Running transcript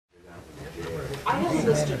I have a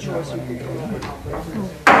list of chores you can come over and help with.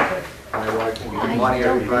 Good morning,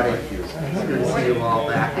 everybody. It's good to see you all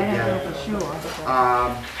back again. I don't know for sure.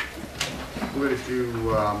 We're going to do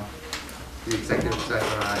the executive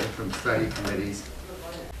session on our interim study committees.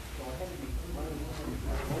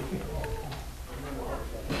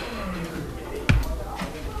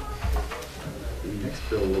 The next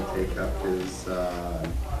bill we'll take up is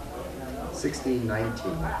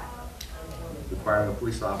 1619, requiring a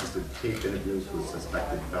police officer to tape interviews with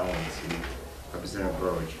suspected felons. Representative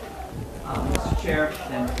Burridge. Mr. Chair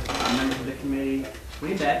and members of the committee,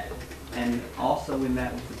 we met, and also we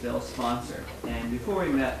met with the bill sponsor. And before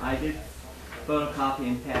we met, I did photocopy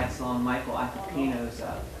and pass on Michael Acapino's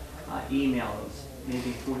email. It was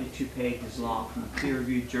maybe 42 pages long from a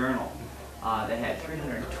peer-reviewed journal that had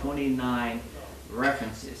 329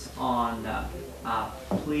 references on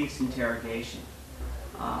police interrogation.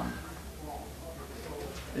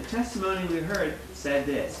 The testimony we heard said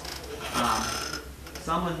this.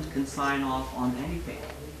 Someone can sign off on anything,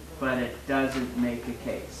 but it doesn't make a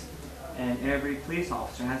case. And every police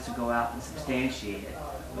officer has to go out and substantiate it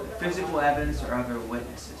with physical evidence or other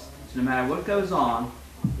witnesses. So no matter what goes on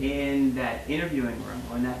in that interviewing room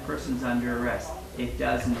when that person's under arrest, it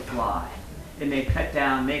doesn't fly. It may cut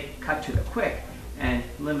to the quick and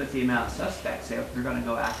limit the amount of suspects that we're going to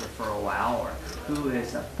go after for a while or who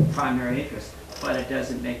is a primary interest, but it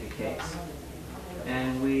doesn't make a case.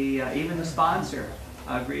 And we, even the sponsor,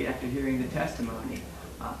 agreed after hearing the testimony.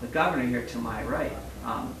 The governor here to my right,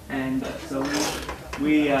 and so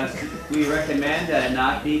we recommend that it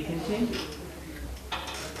not be continued.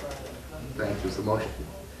 Thank you. So motion.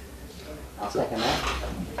 I'll second that.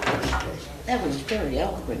 That was very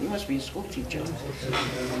eloquent. You must be a school teacher.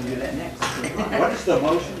 We'll do that next. What is the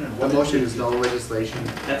motion? And The motion is no legislation.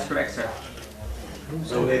 That's correct, sir.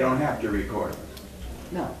 so they don't have to record.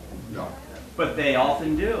 No. No. But they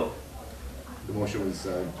often do. The motion was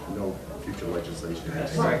no future legislation.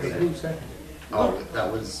 That's correct. Who seconded? Oh, that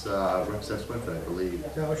was Representative Swinford, I believe.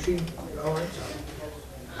 No, she, all right.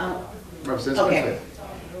 Representative Okay. Swinford.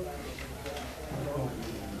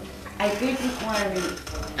 I think requiring,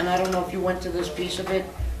 and I don't know if you went to this piece of it,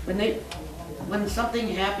 when something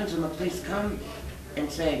happens and the police come and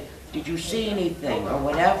say, did you see anything or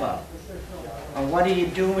whatever, or what are you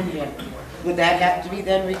doing here? Would that have to be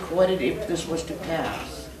then recorded if this was to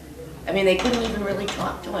pass? I mean, they couldn't even really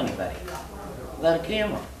talk to anybody without a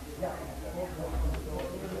camera.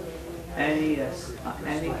 Any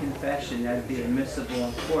confession that would be admissible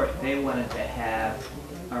in court, they wanted to have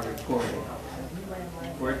a recording of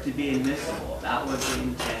it. For it to be admissible, that was the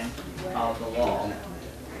intent of the law.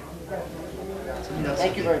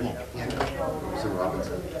 Thank you very much. Mr.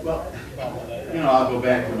 Robinson. Well, I'll go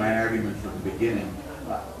back to my argument from the beginning.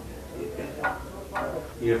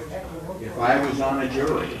 If I was on a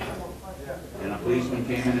jury and a policeman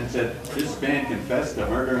came in and said, this man confessed to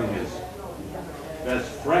murdering his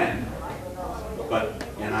best friend,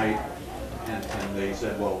 and they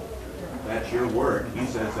said, well, that's your word. He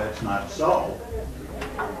says that's not so.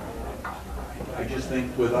 I just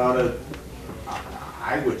think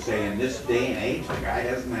I would say in this day and age, the guy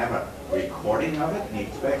doesn't have a recording of it and he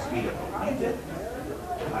expects me to believe it.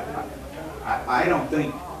 I don't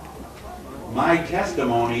think my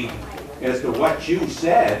testimony as to what you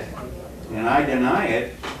said, and I deny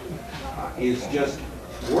it, is just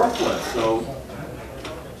worthless. So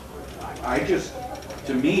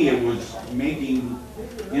to me, it was making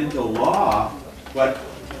into law what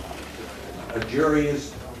a jury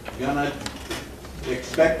is gonna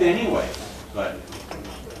expect anyway. But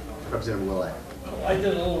Representative Willett. I did a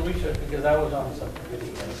little research because I was on the subcommittee,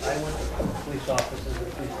 and I went to police officers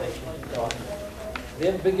and police stations and talked.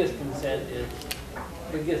 Their biggest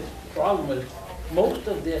problem is most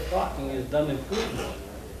of their talking is done in prison.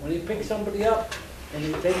 When you pick somebody up and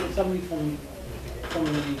you're taking somebody from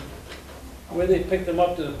where they picked them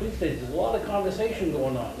up to the police station, there's a lot of conversation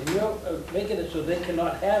going on. And you're making it so they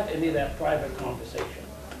cannot have any of that private conversation.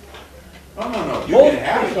 no. You can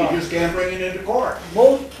have it, you just can't bring it into court.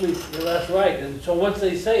 Most police, well, that's right, and so once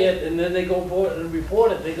they say it, and then they go for it and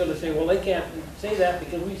report it, they're gonna say, well, they can't say that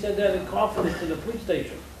because we said that in confidence to the police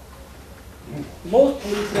station. Most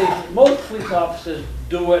police officers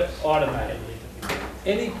do it automatically.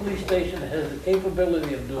 Any police station has the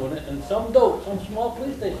capability of doing it, and some don't. Some small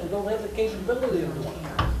police stations don't have the capability of doing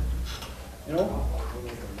it. You know?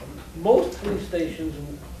 Most police stations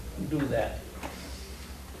do that.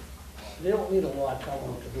 They don't need a law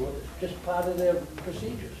telling them to do it. It's just part of their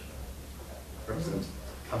procedures.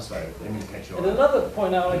 I'm sorry, I didn't mean to catch you And off. another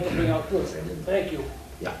point I'd like to bring out too, thank you.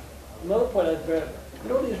 Yeah. Another point I'd bring,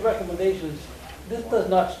 these recommendations this does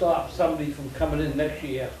not stop somebody from coming in next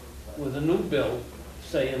year with a new bill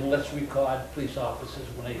saying, let's record police officers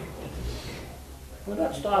when they. We're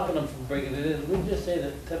not stopping them from bringing it in. We just say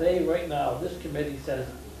that today, right now, this committee says,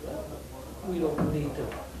 we don't need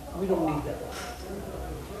that.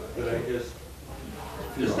 But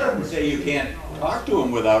this doesn't say you can't talk to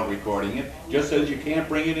them without recording it, just says you can't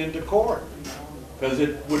bring it into court, because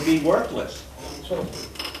it would be worthless. So,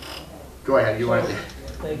 Go ahead, you want to,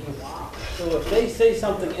 thank you. So if they say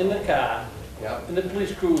something in the car, yeah. and the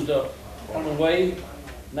police cruiser on the way,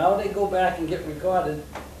 now they go back and get recorded,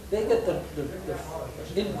 they get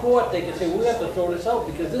in court, they can say, we have to throw this out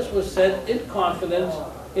because this was said in confidence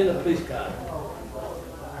in a police car.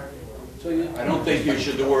 So I don't think you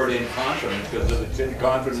should the word in confidence, because if it's in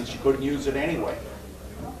confidence, you couldn't use it anyway.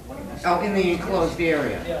 Oh, in the enclosed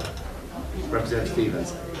area. Yeah. Representative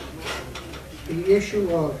Stevens. The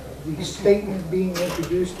issue of the statement being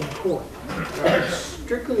introduced in court, it's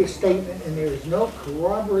strictly a statement and there is no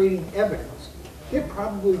corroborating evidence, they're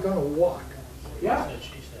probably gonna walk. Yeah.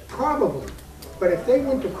 Probably. But if they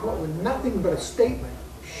went to court with nothing but a statement,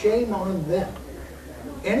 shame on them.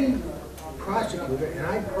 Any prosecutor, and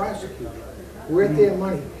I prosecuted, worth their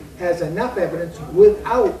money, has enough evidence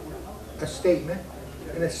without a statement,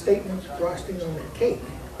 and a statement's frosting on the cake.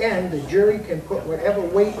 And the jury can put whatever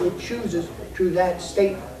weight it chooses to that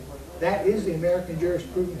statement. That is the American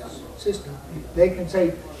jurisprudence system. They can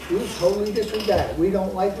say, we totally disregard it. We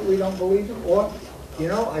don't like it, we don't believe it, or, you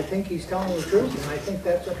know, I think he's telling the truth, and I think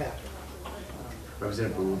that's what happened.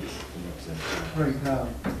 Representative Boone. Right now,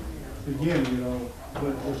 again, you know,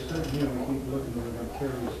 we're sitting here, we keep looking, we're gonna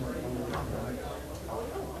carry something over to the next.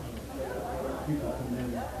 People come in,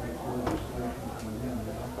 make legislation come in, you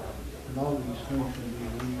know, and all these things can be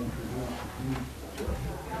reintroduced.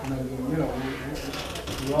 And I mean, you know,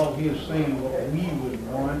 we all here saying what we would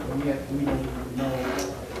want, and yet we don't even know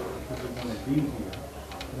if we're gonna be here.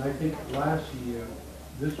 And I think last year,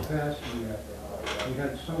 this past year, we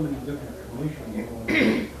had so many different commissions going on,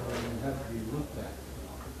 and had to be looked at.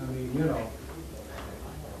 I mean, you know,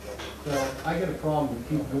 so I got a problem with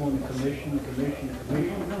keep doing commission.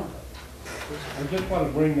 I just want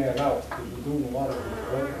to bring that out, because we're doing a lot of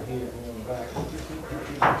work here going back.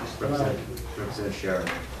 Representative Sharon.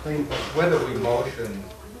 Same thing. Whether we motion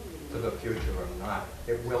to the future or not,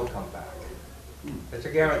 it will come back. It's a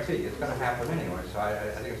guarantee, it's gonna happen anyway, so I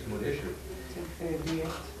think it's a moot issue.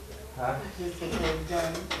 Huh?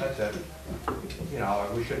 That's it. You know,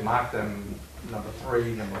 we should mark them number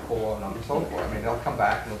 3, number 4, number so forth. I mean, they'll come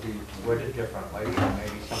back and they'll be worded differently, and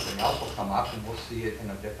maybe something else will come up and we'll see it in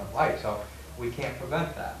a different light. So we can't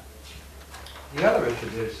prevent that. The other issue,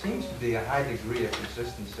 there seems to be a high degree of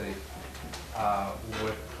consistency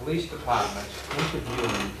with police departments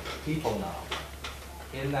interviewing people now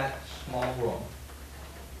in that small room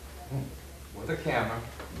with a camera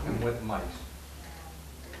and with mics.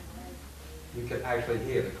 You can actually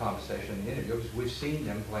hear the conversation in the interview because we've seen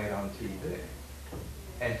them played on TV.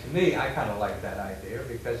 And to me, I kind of like that idea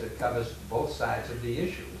because it covers both sides of the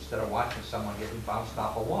issue instead of watching someone getting bounced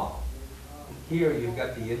off a wall. Here you've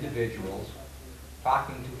got the individuals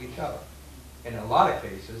talking to each other. In a lot of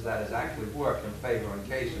cases, that has actually worked in favor in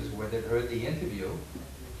cases where they've heard the interview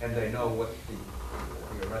and they know what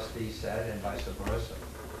the arrestee said and vice versa.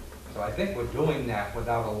 So I think we're doing that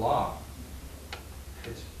without a law.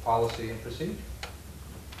 It's policy and procedure.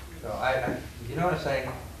 So you know what I'm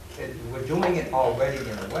saying? We're doing it already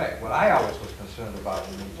in a way. What I always was concerned about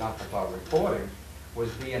when we talked about reporting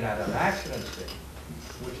was being at an accident scene,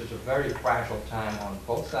 which is a very fragile time on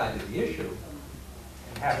both sides of the issue,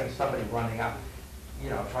 and having somebody running up, you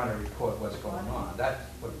know, trying to record what's going on. That's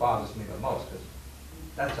what bothers me the most, because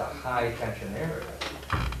that's a high tension area.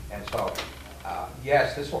 And so,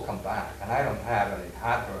 yes, this will come back, and I don't have any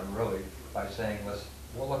heartburn really by saying,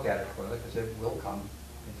 we'll look at it further, because it will come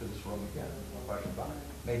into this room again, no question about it.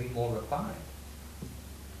 Maybe more refined.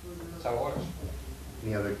 That's how it works.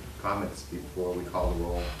 Any other comments before we call the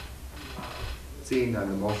roll? Seeing none,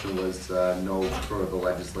 the motion was no further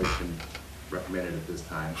legislation recommended at this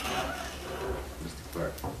time. Mr.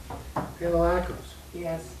 Clerk. Pelagos.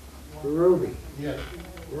 Yes. Berube. Yes.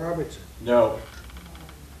 Robertson. No.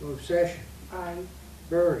 Closed session. Aye.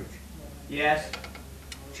 Burridge. Yes.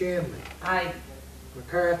 Chamley. Aye.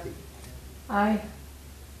 McCarthy. Aye.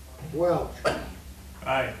 Welch.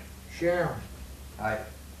 Aye. Sharon. Aye.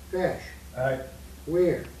 Fesh. Aye.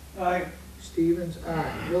 Weir. Aye. Stevens.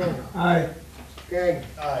 Aye. Villano. Aye. Gagnon.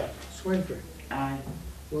 Aye. Swinford. Aye.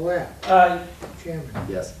 Willett. Aye. Chairman.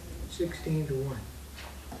 Yes. 16-1.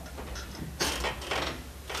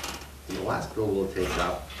 And the last bill we'll take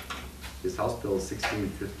up is House Bill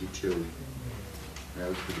 1652.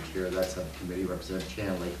 matters to the chair of that subcommittee, Representative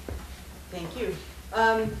Chanley. Thank you.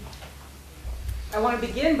 I want to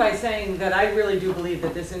begin by saying that I really do believe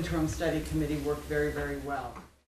that this interim study committee worked very, very well.